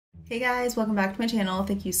Hey guys, welcome back to my channel.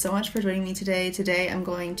 Thank you so much for joining me today. Today I'm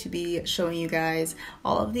going to be showing you guys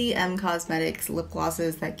all of the M Cosmetics lip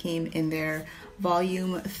glosses that came in their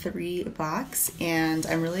volume 3 box, and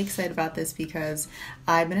I'm really excited about this because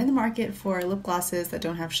I've been in the market for lip glosses that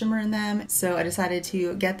don't have shimmer in them, so I decided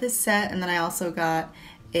to get this set. And then I also got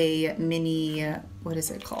a mini, what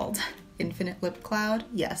is it called? Infinite Lip Cloud.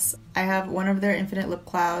 Yes, I have one of their Infinite Lip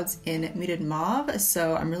Clouds in Muted Mauve,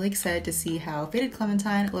 so I'm really excited to see how Faded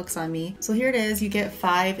Clementine looks on me. So here it is. You get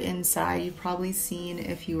 5 inside. You've probably seen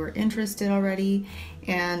if you were interested already,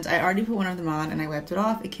 and I already put one of them on and I wiped it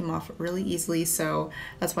off. It came off really easily, so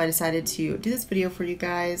that's why I decided to do this video for you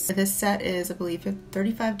guys. This set is, I believe,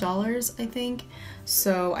 $35, I think,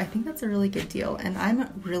 so I think that's a really good deal. And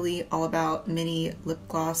I'm really all about mini lip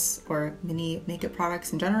gloss or mini makeup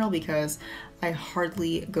products in general because I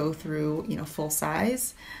hardly go through, full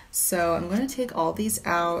size. So I'm going to take all these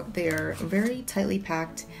out. They are very tightly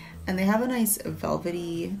packed and they have a nice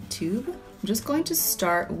velvety tube. I'm just going to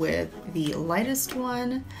start with the lightest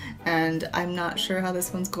one, and I'm not sure how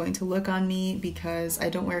this one's going to look on me because I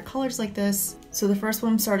don't wear colors like this. So the first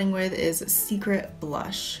one I'm starting with is Secret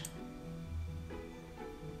Blush.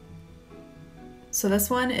 So this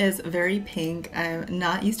one is very pink. I'm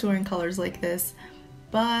not used to wearing colors like this,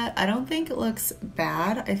 but I don't think it looks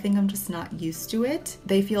bad. I think I'm just not used to it.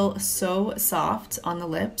 They feel so soft on the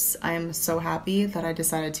lips. I am so happy that I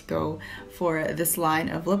decided to go for this line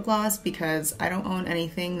of lip gloss because I don't own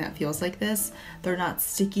anything that feels like this. They're not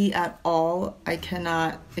sticky at all. I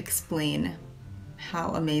cannot explain how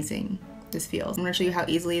amazing this feels. I'm gonna show you how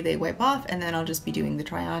easily they wipe off, and then I'll just be doing the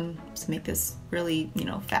try on to make this really,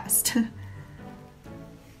 fast.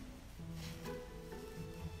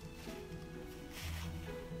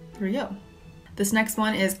 Here we go. This next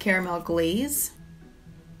one is Caramel Glaze.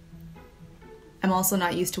 I'm also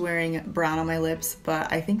not used to wearing brown on my lips,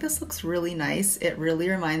 but I think this looks really nice. It really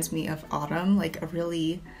reminds me of autumn, like a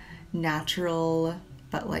really natural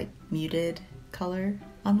but like muted color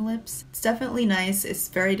on the lips. It's definitely nice. It's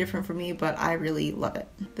very different for me, but I really love it.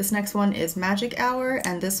 This next one is Magic Hour,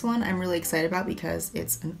 and this one I'm really excited about because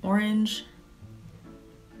it's an orange.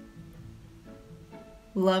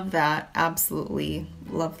 Love that. Absolutely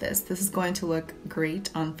love this. This is going to look great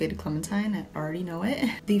on Faded Clementine. I already know it.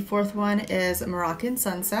 The fourth one is Moroccan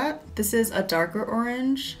Sunset. This is a darker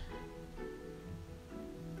orange.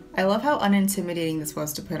 I love how unintimidating this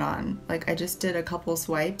was to put on. Like, I just did a couple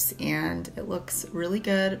swipes and it looks really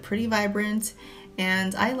good, pretty vibrant,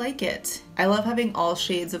 and I like it. I love having all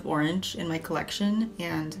shades of orange in my collection,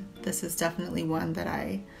 and this is definitely one that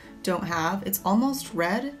I don't have. It's almost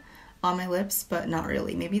red on my lips, but not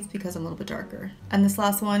really. Maybe it's because I'm a little bit darker. And this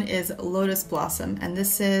last one is Lotus Blossom, and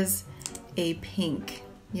this is a pink.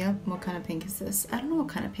 Yep, what kind of pink is this? I don't know what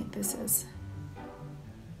kind of pink this is.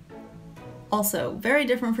 Also, very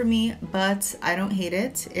different from me, but I don't hate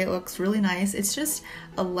it. It looks really nice. It's just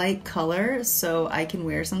a light color, so I can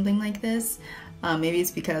wear something like this. Maybe it's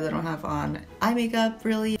because I don't have on eye makeup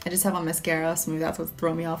really. I just have on mascara, so maybe that's what's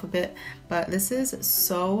throwing me off a bit. But this is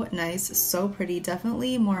so nice, so pretty.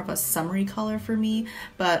 Definitely more of a summery color for me,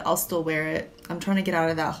 but I'll still wear it. I'm trying to get out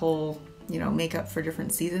of that whole makeup for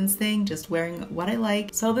different seasons thing, just wearing what I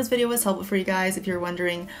like. So I hope this video was helpful for you guys if you're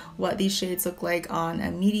wondering what these shades look like on a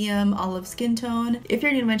medium olive skin tone. If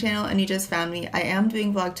you're new to my channel and you just found me, I am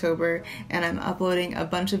doing Vlogtober and I'm uploading a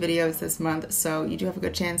bunch of videos this month, so you do have a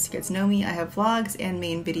good chance to get to know me. I have vlogs and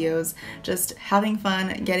main videos, just having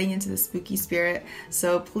fun, getting into the spooky spirit.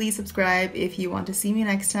 So please subscribe if you want to see me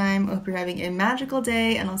next time. I hope you're having a magical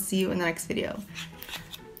day, and I'll see you in the next video.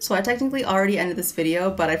 So I technically already ended this video,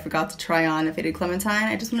 but I forgot to try on a Faded Clementine.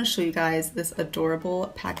 I just want to show you guys this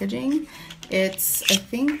adorable packaging. It's, I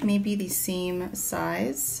think, maybe the same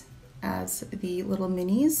size as the little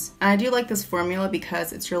minis. And I do like this formula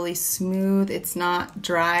because it's really smooth. It's not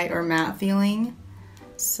dry or matte feeling.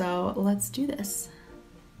 So let's do this.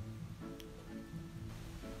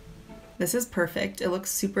 This is perfect. It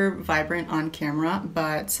looks super vibrant on camera,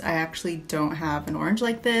 but I actually don't have an orange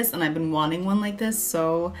like this, and I've been wanting one like this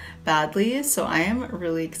so badly, so I am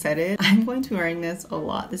really excited. I'm going to be wearing this a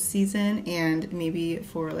lot this season, and maybe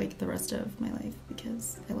for like the rest of my life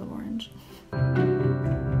because I love orange.